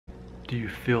Do you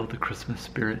feel the Christmas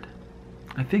spirit?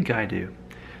 I think I do.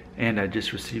 And I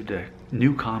just received a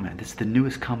new comment. This is the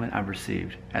newest comment I've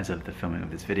received as of the filming of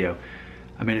this video.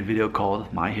 I made a video called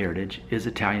MyHeritage, is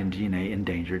Italian DNA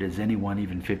endangered? Is anyone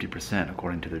even 50%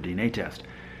 according to their DNA test?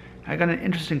 I got an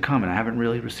interesting comment. I haven't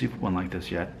really received one like this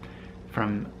yet.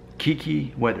 From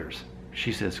Kiki Weathers.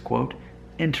 She says, quote,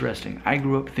 interesting. I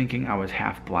grew up thinking I was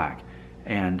half black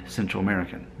and Central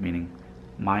American, meaning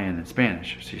Mayan and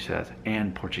Spanish, she says,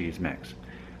 and Portuguese mix.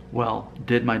 Well,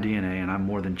 did my DNA, and I'm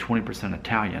more than 20%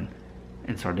 Italian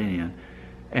and Sardinian,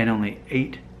 and only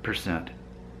 8%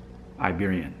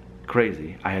 Iberian.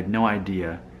 Crazy. I had no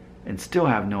idea, and still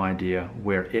have no idea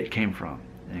where it came from,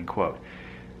 end quote.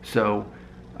 So,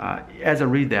 as I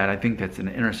read that, I think that's an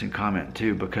interesting comment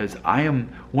too, because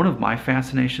one of my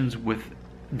fascinations with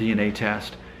DNA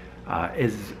test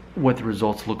is what the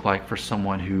results look like for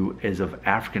someone who is of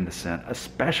African descent,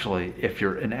 especially if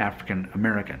you're an African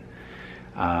American.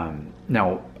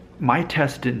 Now, my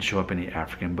test didn't show up any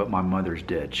African, but my mother's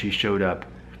did. She showed up,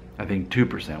 I think,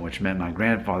 2%, which meant my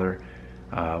grandfather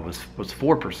was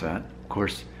 4%. Of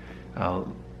course,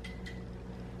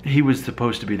 he was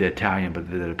supposed to be the Italian, but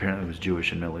that apparently was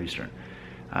Jewish and Middle Eastern.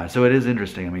 So it is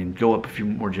interesting. I mean, go up a few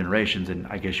more generations, and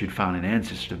I guess you'd find an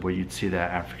ancestor where you'd see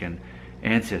that African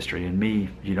ancestry. And me,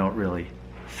 you don't really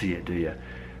see it, do you?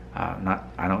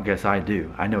 I don't guess I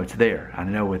do. I know it's there. I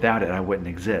know without it I wouldn't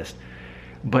exist.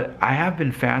 But I have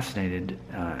been fascinated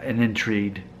and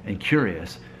intrigued and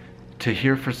curious to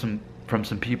hear from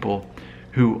some people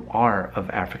who are of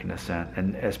African descent,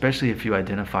 and especially if you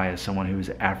identify as someone who's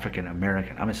African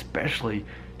American. I'm especially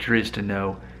curious to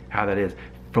know how that is.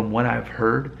 From what I've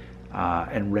heard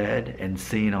and read and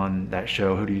seen on that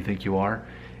show, Who Do You Think You Are?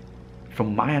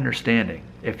 From my understanding,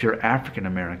 if you're African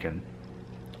American,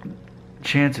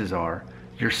 chances are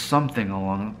you're something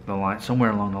along the line,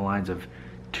 somewhere along the lines of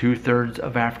 2/3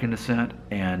 of African descent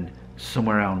and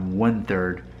somewhere around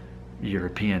 1/3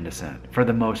 European descent, for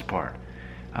the most part.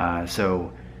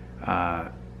 So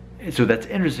that's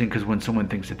interesting, because when someone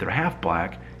thinks that they're half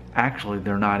black, actually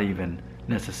they're not even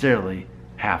necessarily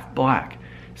half black.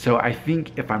 So I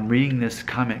think if I'm reading this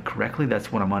comment correctly,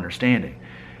 that's what I'm understanding.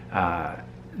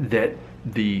 That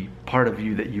the part of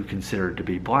you that you consider to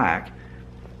be black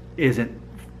isn't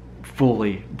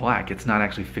fully black. It's not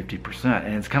actually 50%.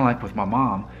 And it's kind of like with my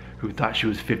mom, who thought she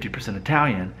was 50%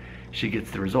 Italian. She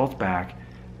gets the results back,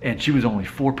 and she was only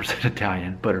 4%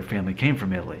 Italian, but her family came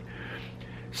from Italy.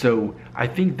 So I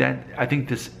think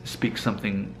this speaks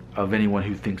something of anyone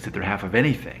who thinks that they're half of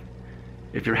anything.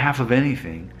 If you're half of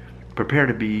anything, prepare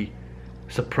to be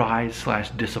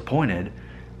surprised/disappointed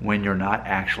when you're not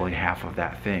actually half of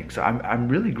that thing. So I'm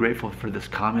really grateful for this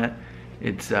comment.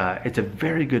 It's a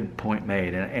very good point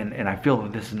made, and I feel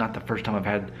that this is not the first time I've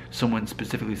had someone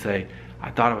specifically say,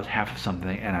 I thought I was half of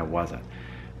something and I wasn't.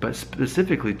 But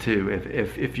specifically too,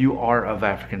 if you are of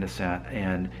African descent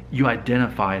and you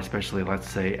identify, especially let's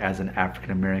say as an African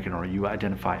American, or you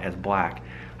identify as black,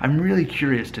 I'm really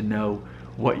curious to know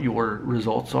what your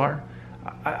results are.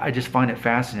 I just find it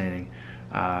fascinating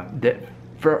that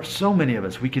for so many of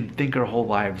us, we can think our whole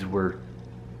lives we're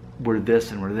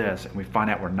this and we're this, and we find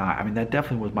out we're not. I mean, that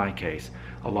definitely was my case.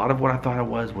 A lot of what I thought I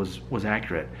was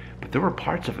accurate, but there were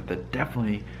parts of it that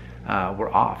definitely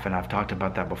were off, and I've talked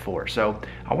about that before. So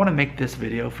I want to make this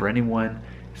video for anyone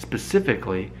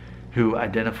specifically who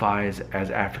identifies as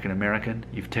African American.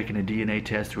 You've taken a DNA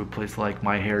test through a place like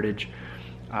MyHeritage,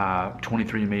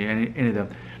 23andMe, any of them.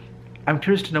 I'm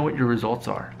curious to know what your results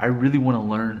are. I really want to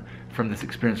learn from this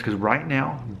experience, because right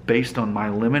now, based on my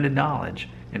limited knowledge,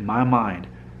 in my mind,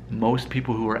 most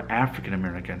people who are African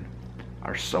American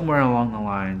are somewhere along the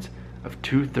lines of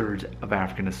 2/3 of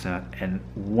African descent and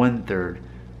 1/3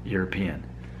 European.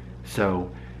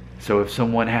 So if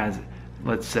someone has,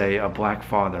 let's say, a black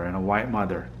father and a white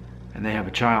mother, and they have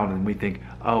a child, and we think,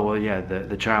 oh well, yeah,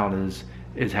 the child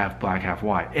is half black, half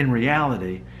white. In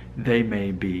reality, they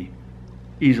may be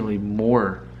easily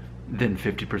more than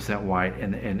 50% white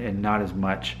and not as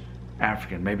much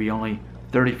African, maybe only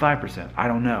 35%. I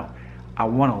don't know. I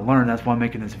want to learn. That's why I'm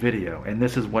making this video, and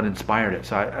this is what inspired it.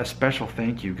 So a special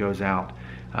thank you goes out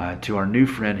to our new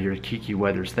friend here, Kiki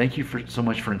Weathers. Thank you so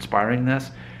much for inspiring this.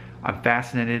 I'm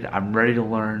fascinated. I'm ready to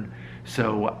learn.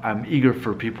 So I'm eager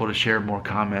for people to share more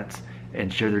comments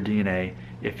and share their DNA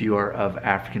if you are of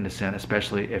African descent,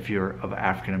 especially if you're of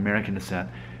African American descent.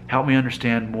 Help me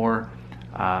understand more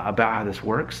about how this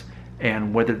works,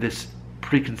 and whether this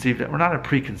preconceived, or not a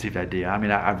preconceived idea, I mean,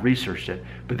 I've researched it,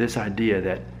 but this idea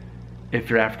that if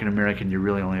you're African American, you're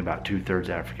really only about 2/3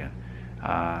 African.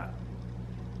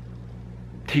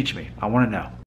 Teach me. I want to know.